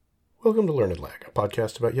Welcome to Learned Lag, a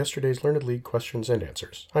podcast about yesterday's Learned League questions and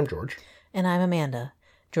answers. I'm George. And I'm Amanda.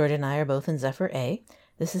 George and I are both in Zephyr A.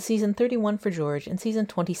 This is season 31 for George and season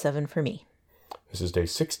 27 for me. This is day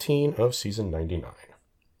 16 of season 99.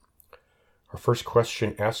 Our first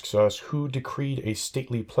question asks us, who decreed a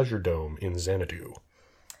stately pleasure dome in Xanadu?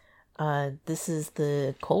 This is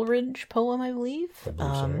the Coleridge poem, I believe. I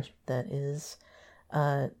believe so, yes. That is,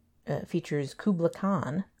 features Kubla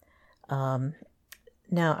Khan.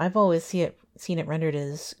 Now, I've always seen it rendered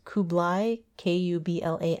as Kublai,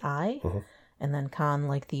 Kublai, and then Khan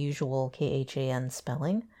like the usual Khan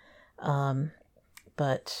spelling.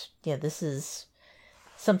 But yeah, this is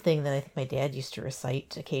something that I think my dad used to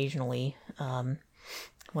recite occasionally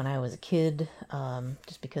when I was a kid,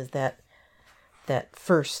 just because that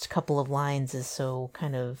first couple of lines is so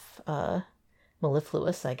kind of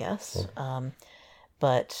mellifluous, I guess. And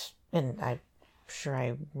I'm sure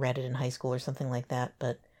I read it in high school or something like that,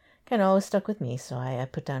 but kind of always stuck with me, so I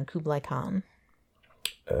put down Kublai Khan.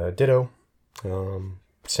 Ditto.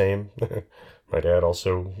 Same. My dad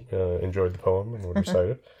also enjoyed the poem and would recite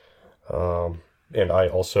it. And I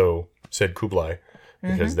also said Kublai,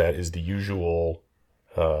 because that is the usual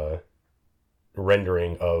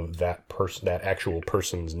rendering of that actual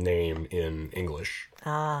person's name in English.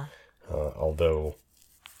 Although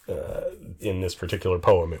in this particular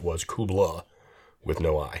poem it was Kubla with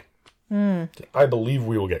no I. I believe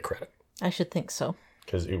we will get credit. I should think so.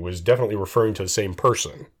 Because it was definitely referring to the same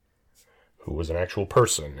person, who was an actual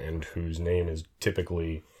person, and whose name is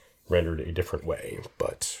typically rendered a different way.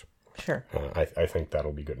 But sure, I think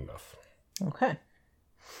that'll be good enough. Okay.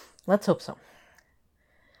 Let's hope so.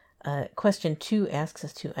 Question 2 asks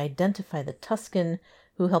us to identify the Tuscan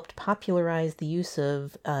who helped popularize the use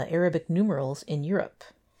of Arabic numerals in Europe.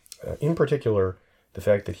 In particular, the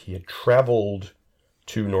fact that he had traveled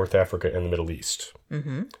to North Africa and the Middle East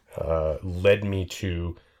led me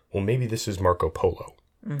to, well, maybe this is Marco Polo,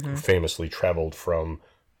 who famously traveled from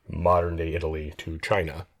modern-day Italy to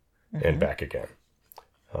China and back again,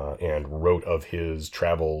 and wrote of his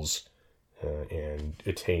travels and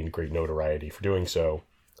attained great notoriety for doing so.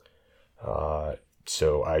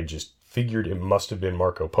 So I just figured it must have been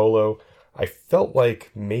Marco Polo. I felt like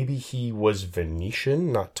maybe he was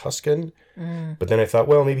Venetian, not Tuscan. But then I thought,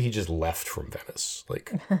 well, maybe he just left from Venice.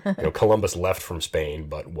 Like, Columbus left from Spain,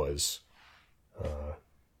 but was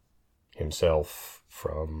himself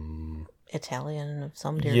from Italian of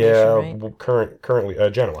some derivation, right? Currently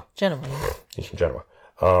Genoa. Genoa, yeah. He's from Genoa.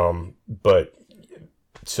 But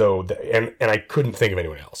so and I couldn't think of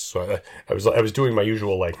anyone else. So I was doing my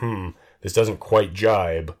usual this doesn't quite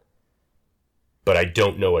jibe, but I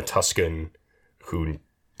don't know a Tuscan who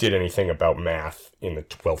did anything about math in the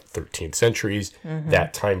 12th, 13th centuries.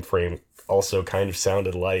 That time frame also kind of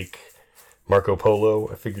sounded like Marco Polo.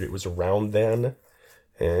 I figured it was around then.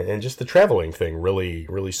 And just the traveling thing really,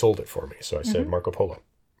 really sold it for me. So I said Marco Polo.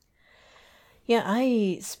 Yeah,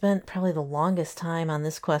 I spent probably the longest time on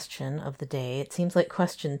this question of the day. It seems like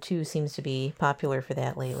question 2 seems to be popular for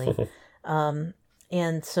that lately.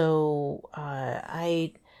 And so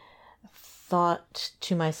I thought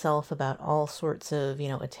to myself about all sorts of,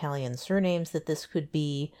 Italian surnames that this could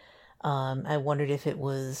be. I wondered if it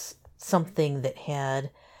was something that had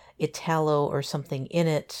Italo or something in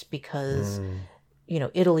it because,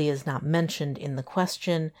 Italy is not mentioned in the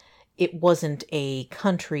question. It wasn't a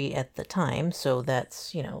country at the time, so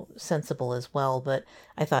that's, sensible as well. But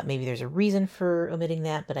I thought maybe there's a reason for omitting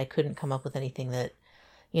that, but I couldn't come up with anything that,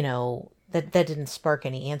 that didn't spark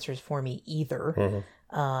any answers for me either.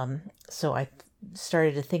 So I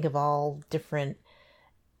started to think of all different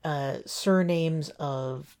surnames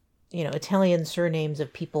of, Italian surnames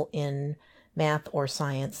of people in math or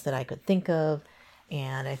science that I could think of.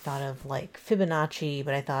 And I thought of Fibonacci,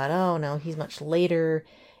 but I thought, oh no, he's much later.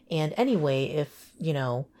 And anyway, if,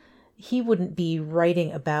 he wouldn't be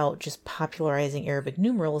writing about just popularizing Arabic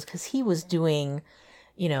numerals because he was doing,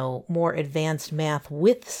 more advanced math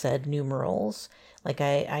with said numerals.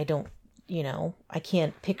 I don't, I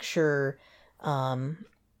can't picture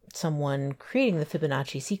someone creating the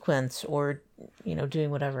Fibonacci sequence or,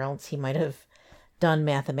 doing whatever else he might have done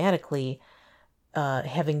mathematically,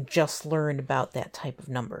 having just learned about that type of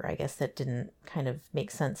number. I guess that didn't kind of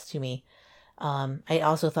make sense to me. I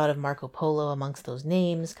also thought of Marco Polo amongst those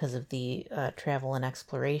names because of the travel and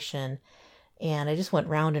exploration. And I just went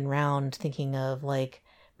round and round thinking of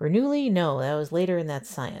Bernoulli. No, that was later in that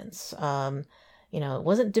science. It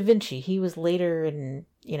wasn't Da Vinci. He was later and,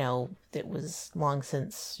 it was long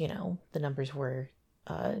since, the numbers were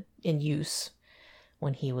in use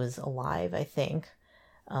when he was alive, I think.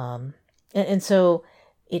 And so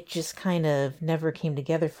it just kind of never came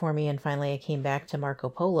together for me. And finally I came back to Marco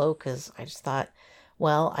Polo because I just thought,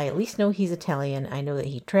 well, I at least know he's Italian. I know that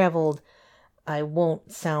he traveled. I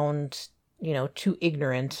won't sound, too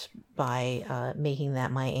ignorant by making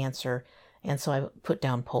that my answer. And so I put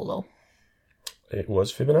down Polo. It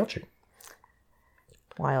was Fibonacci.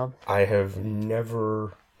 Wild. I have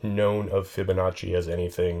never known of Fibonacci as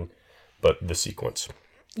anything but the sequence.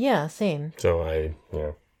 Yeah, same. So I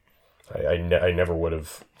never would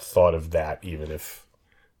have thought of that, even if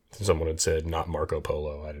someone had said not Marco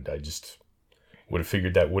Polo. I just would have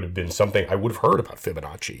figured that would have been something I would have heard about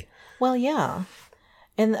Fibonacci. Well, yeah.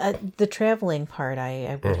 And the traveling part,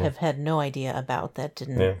 I would have had no idea about. That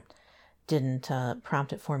didn't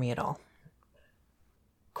prompt it for me at all.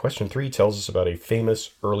 Question 3 tells us about a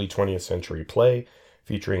famous early 20th century play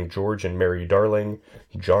featuring George and Mary Darling,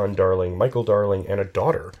 John Darling, Michael Darling, and a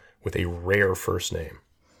daughter with a rare first name.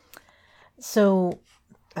 So,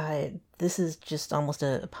 this is just almost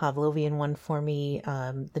a Pavlovian one for me.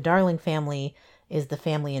 The Darling family is the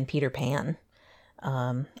family in Peter Pan.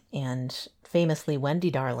 And famously, Wendy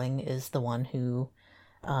Darling is the one who,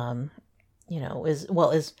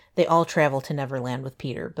 is they all travel to Neverland with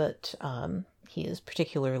Peter, but he is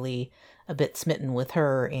particularly a bit smitten with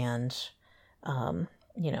her, and,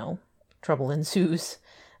 trouble ensues.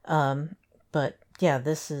 But yeah,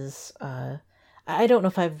 this is, I don't know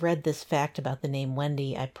if I've read this fact about the name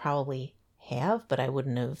Wendy. I probably have, but I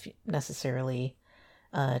wouldn't have necessarily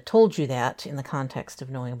told you that in the context of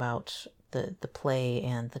knowing about the play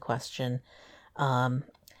and the question. And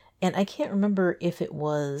I can't remember if it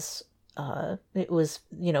was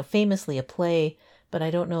famously a play, but I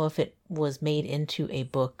don't know if it was made into a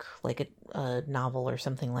book, like a novel or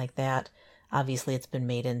something like that. Obviously, it's been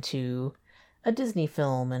made into a Disney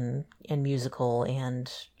film and musical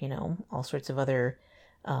and, all sorts of other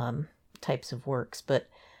types of works. But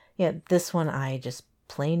yeah, this one I just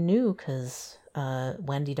plain knew because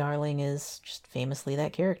Wendy Darling is just famously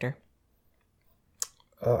that character.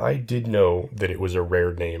 I did know that it was a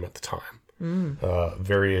rare name at the time.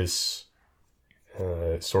 Various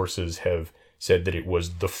sources have said that it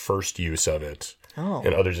was the first use of it. Oh.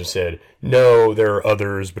 And others have said, no, there are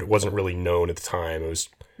others, but it wasn't really known at the time. It was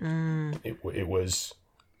it was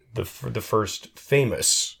the first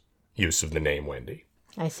famous use of the name Wendy.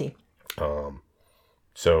 I see.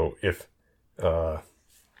 So if now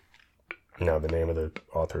the name of the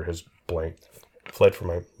author has fled from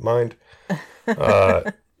my mind.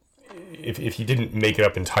 If he didn't make it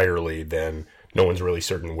up entirely, then no one's really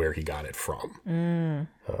certain where he got it from.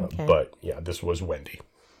 Okay. But yeah, this was Wendy.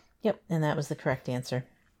 Yep, and that was the correct answer.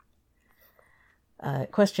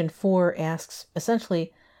 Question 4 asks,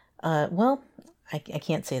 essentially, I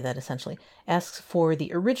can't say that essentially, asks for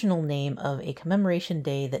the original name of a commemoration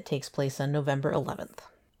day that takes place on November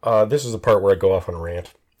 11th. This is the part where I go off on a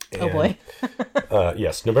rant. Oh boy.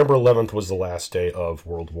 Yes, November 11th was the last day of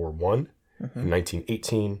World War I in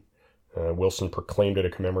 1918. Wilson proclaimed it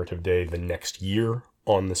a commemorative day the next year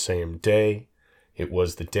on the same day. It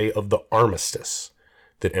was the day of the armistice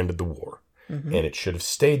that ended the war. And it should have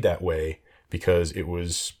stayed that way because it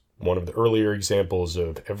was one of the earlier examples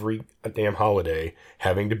of every damn holiday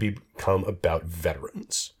having to become about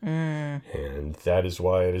veterans. And that is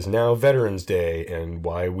why it is now Veterans Day, and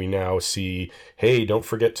why we now see, hey, don't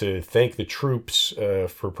forget to thank the troops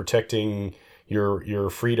for protecting your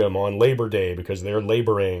freedom on Labor Day because they're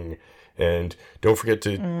laboring. And don't forget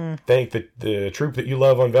to thank the troop that you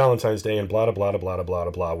love on Valentine's Day, and blah, blah, blah, blah, blah,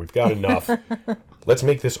 blah, blah. We've got enough. Let's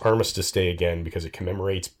make this Armistice Day again because it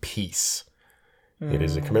commemorates peace. It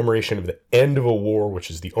is a commemoration of the end of a war,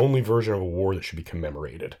 which is the only version of a war that should be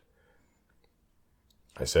commemorated.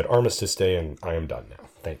 I said Armistice Day, and I am done now.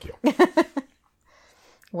 Thank you.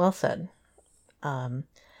 Well said. Yeah,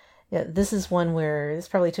 this is one where this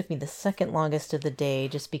probably took me the second longest of the day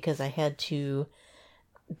just because I had to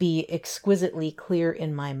be exquisitely clear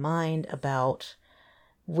in my mind about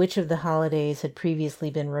which of the holidays had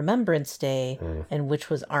previously been Remembrance Day and which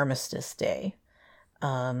was Armistice Day.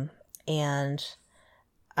 And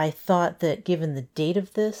I thought that given the date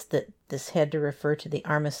of this, that this had to refer to the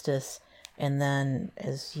armistice, and then,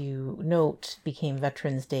 as you note, became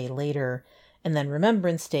Veterans Day later, and then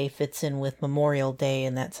Remembrance Day fits in with Memorial Day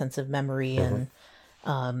in that sense of memory and,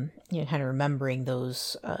 kind of remembering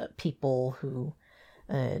those people who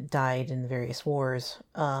died in the various wars.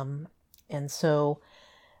 And so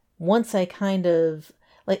once I kind of,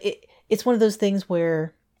 it's one of those things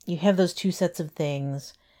where you have those two sets of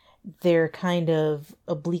things, they're kind of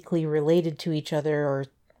obliquely related to each other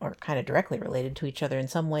or kind of directly related to each other in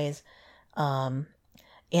some ways. And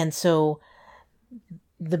so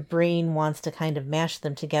the brain wants to kind of mash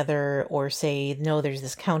them together or say, no, there's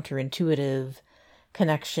this counterintuitive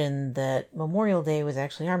connection that Memorial Day was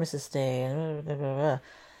actually Armistice Day, and blah, blah, blah,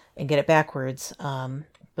 and get it backwards.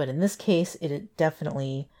 But in this case, it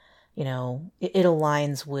definitely, it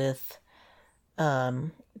aligns with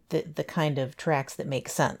the kind of tracks that make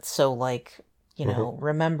sense. So like,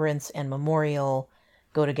 Remembrance and Memorial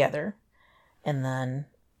go together. And then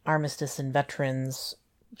Armistice and Veterans,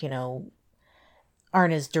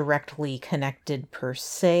 aren't as directly connected per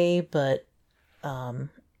se, but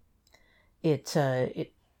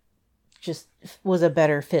it just was a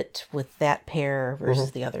better fit with that pair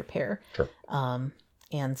versus the other pair. Sure.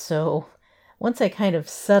 And so once I kind of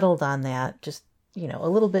settled on that, just, a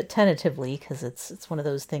little bit tentatively, because it's one of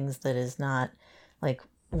those things that is not like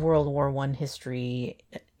World War I history,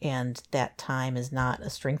 and that time is not a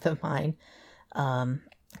strength of mine.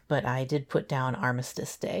 But I did put down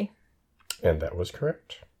Armistice Day. And that was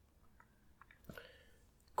correct.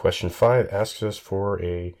 Question 5 asks us for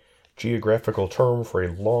a geographical term for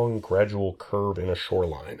a long, gradual curve in a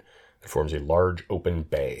shoreline that forms a large, open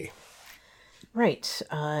bay. Right,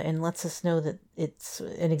 and lets us know that it's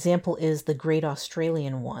an example is the Great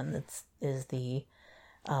Australian one. That is the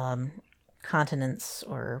continents,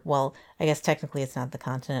 or, well, I guess technically it's not the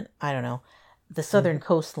continent. I don't know. The southern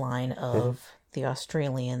coastline of the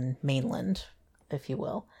Australian mainland, if you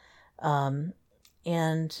will.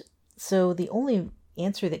 And so the only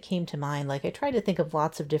answer that came to mind, like I tried to think of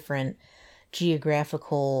lots of different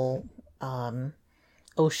geographical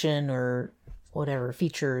ocean or whatever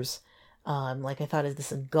features. Like I thought, is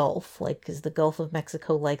this a gulf? Like, is the Gulf of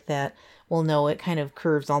Mexico like that? Well, no, it kind of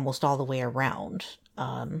curves almost all the way around.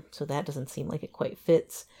 So that doesn't seem like it quite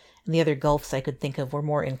fits. And the other gulfs I could think of were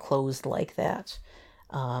more enclosed like that.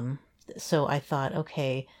 So I thought,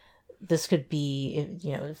 okay, this could be,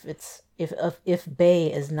 if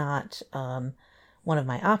bay is not one of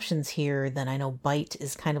my options here, then I know bight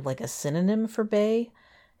is kind of like a synonym for bay,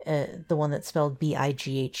 the one that's spelled Bight.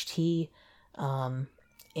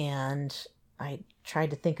 And I tried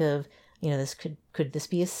to think of, this could this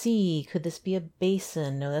be a sea? Could this be a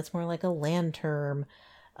basin? No, that's more like a land term.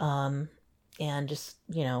 And just,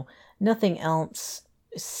 nothing else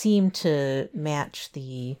seemed to match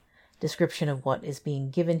the description of what is being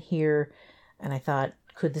given here. And I thought,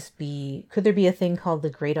 could there be a thing called the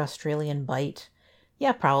Great Australian Bight?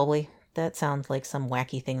 Yeah, probably. That sounds like some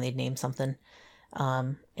wacky thing they'd name something.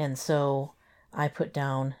 And so I put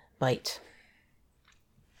down bight.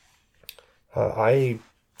 I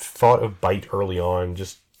thought of bight early on.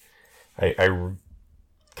 Just I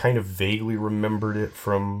kind of vaguely remembered it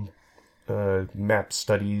from map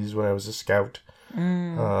studies when I was a scout,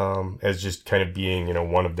 as just kind of being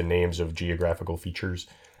one of the names of geographical features.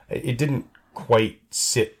 It didn't quite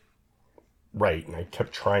sit right, and I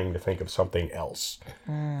kept trying to think of something else.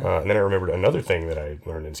 And then I remembered another thing that I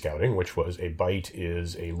learned in scouting, which was a bight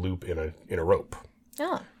is a loop in a rope.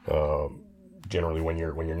 Oh. Generally, when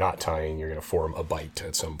you're not tying, you're going to form a bight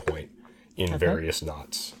at some point in various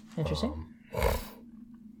knots. Interesting.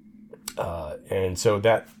 And so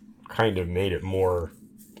that kind of made it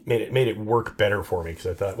work better for me, because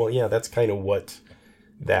I thought, well, yeah, that's kind of what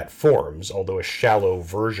that forms. Although a shallow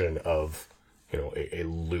version of a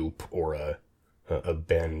loop or a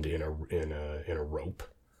bend in a rope.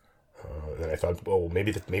 And I thought, well,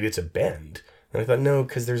 maybe it's a bend. And I thought, no,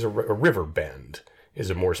 because there's a river bend is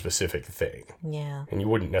a more specific thing. Yeah. And you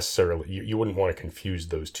wouldn't necessarily, you wouldn't want to confuse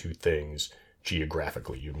those two things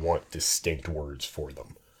geographically. You'd want distinct words for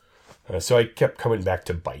them. So I kept coming back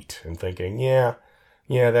to bight and thinking, yeah,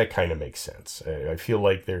 that kind of makes sense. I feel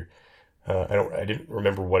like I didn't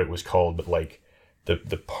remember what it was called, but like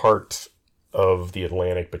the part of the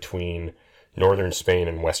Atlantic between northern Spain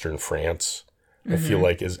and western France, I feel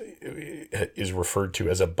like is referred to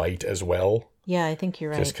as a bight as well. Yeah, I think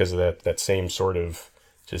you're right. Just because of that same sort of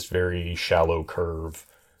just very shallow curve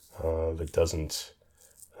that doesn't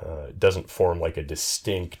form like a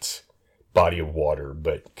distinct body of water,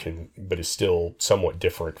 but is still somewhat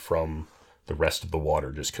different from the rest of the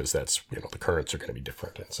water, just because that's the currents are going to be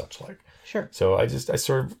different and such like. Sure. So I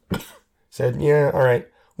sort of said, yeah, all right,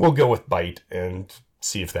 we'll go with bight and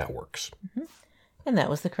see if that works. Mm-hmm. And that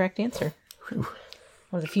was the correct answer. Whew.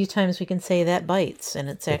 One of the few times we can say that bites, and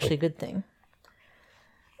it's actually a good thing.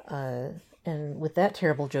 And with that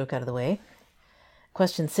terrible joke out of the way,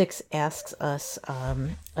 question 6 asks us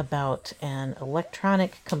about an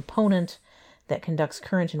electronic component that conducts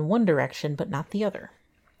current in one direction but not the other.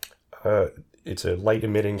 It's a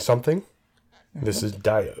light-emitting something. Mm-hmm. This is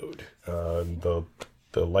diode.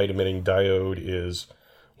 The light-emitting diode is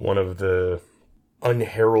one of the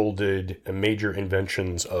unheralded major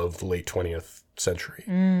inventions of the late 20th century.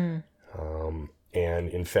 And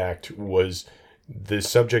in fact was the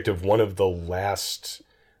subject of one of the last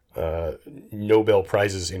Nobel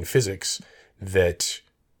Prizes in physics that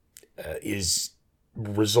is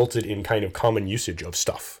resulted in kind of common usage of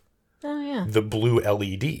stuff. Oh, yeah. The blue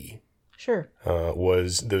LED Sure.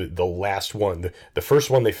 was the last one. The first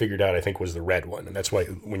one they figured out, I think, was the red one. And that's why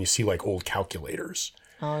when you see like old calculators,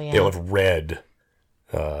 Oh, yeah. they'll have red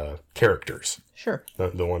characters. Sure.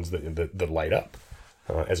 The ones that light up,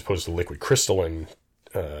 as opposed to liquid crystalline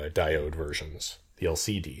diode versions, the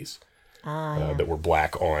LCDs, Yeah. that were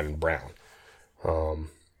black on brown.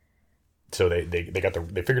 So they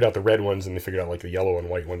figured out the red ones, and they figured out like the yellow and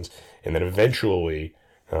white ones, and then eventually,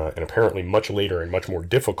 and apparently much later and much more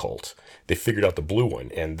difficult, they figured out the blue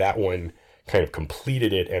one, and that one kind of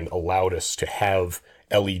completed it and allowed us to have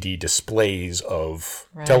LED displays of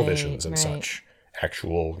televisions and such,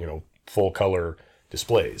 actual, full color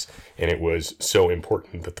displays. And it was so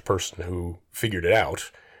important that the person who figured it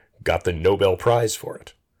out got the Nobel Prize for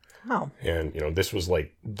it. Wow. And, this was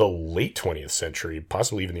like the late 20th century,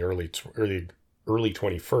 possibly even the early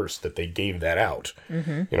 21st, that they gave that out.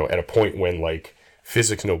 At a point when like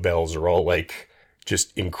physics Nobels are all like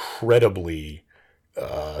just incredibly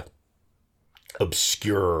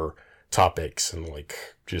obscure topics and like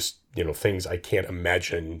just, things I can't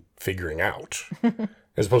imagine figuring out.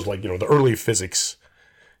 As opposed to like, the early physics,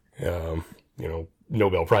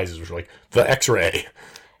 Nobel Prizes was like the X-ray.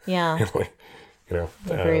 Yeah.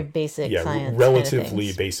 Very basic science. Relatively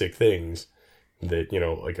kind of basic things that,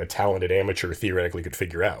 like a talented amateur theoretically could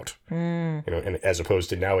figure out. And as opposed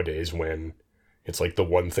to nowadays when it's like the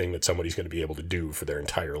one thing that somebody's going to be able to do for their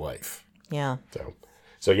entire life. Yeah.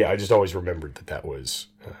 So yeah, I just always remembered that was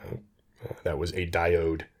a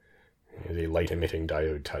diode, a light emitting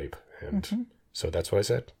diode type. And so that's what I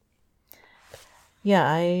said. Yeah,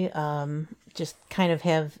 I just kind of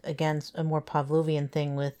have, again, a more Pavlovian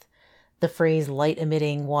thing with the phrase light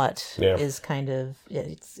emitting what is kind of,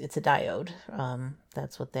 it's a diode.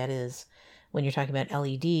 That's what that is. When you're talking about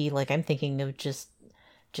LED, like I'm thinking of just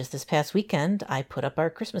this past weekend, I put up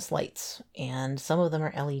our Christmas lights, and some of them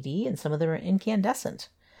are LED and some of them are incandescent,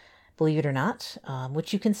 believe it or not,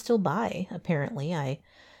 which you can still buy, apparently. I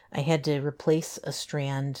had to replace a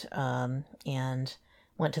strand and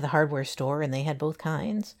went to the hardware store, and they had both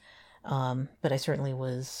kinds. But I certainly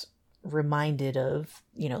was reminded of,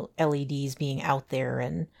 LEDs being out there.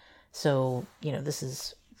 And so, this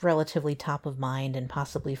is relatively top of mind and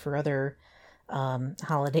possibly for other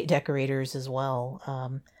holiday decorators as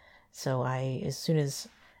well. So as soon as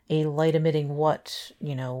a light emitting what,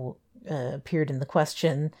 appeared in the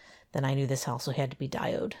question, then I knew this also had to be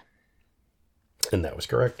diode. And that was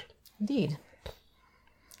correct. Indeed.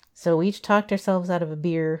 So we each talked ourselves out of a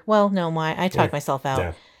beer. Well, no, I talked myself out.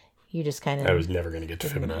 Yeah. You just kind of... I was never going to get to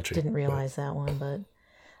Fibonacci. Didn't realize that one, but...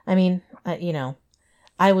 I mean,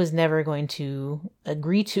 I was never going to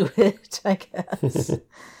agree to it, I guess.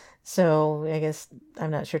 So I guess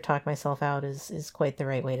I'm not sure talk myself out is quite the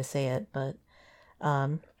right way to say it, but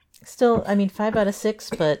still, 5 out of 6,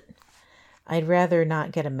 but I'd rather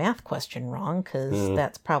not get a math question wrong, because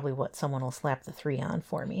that's probably what someone will slap the 3 on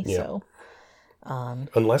for me. Yeah. So,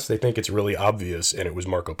 unless they think it's really obvious and it was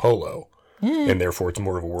Marco Polo, and therefore it's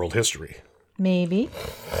more of a world history. Maybe.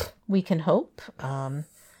 We can hope.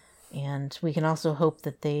 And we can also hope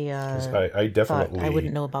that they I definitely thought I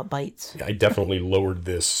wouldn't know about bytes. I definitely lowered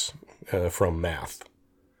this from math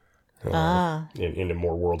into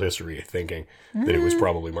more world history, thinking that it was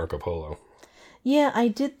probably Marco Polo. Yeah, I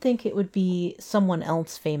did think it would be someone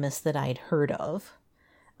else famous that I'd heard of.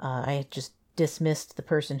 I just dismissed the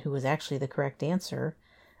person who was actually the correct answer.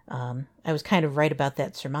 I was kind of right about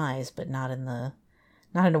that surmise, but not in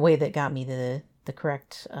a way that got me the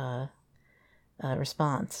correct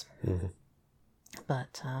response.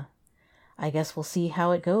 But I guess we'll see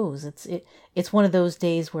how it goes. It's one of those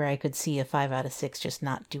days where I could see a 5 out of 6 just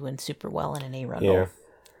not doing super well in an A rundle. Yeah.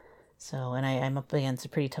 So, and I'm up against a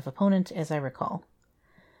pretty tough opponent, as I recall.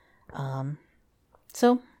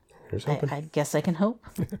 So I guess I can hope.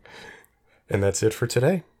 And that's it for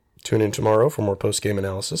today. Tune in tomorrow for more post-game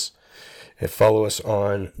analysis. And follow us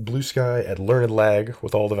on Blue Sky at Learned Lag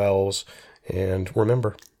with all the vowels. And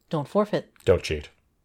remember, don't forfeit. Don't cheat.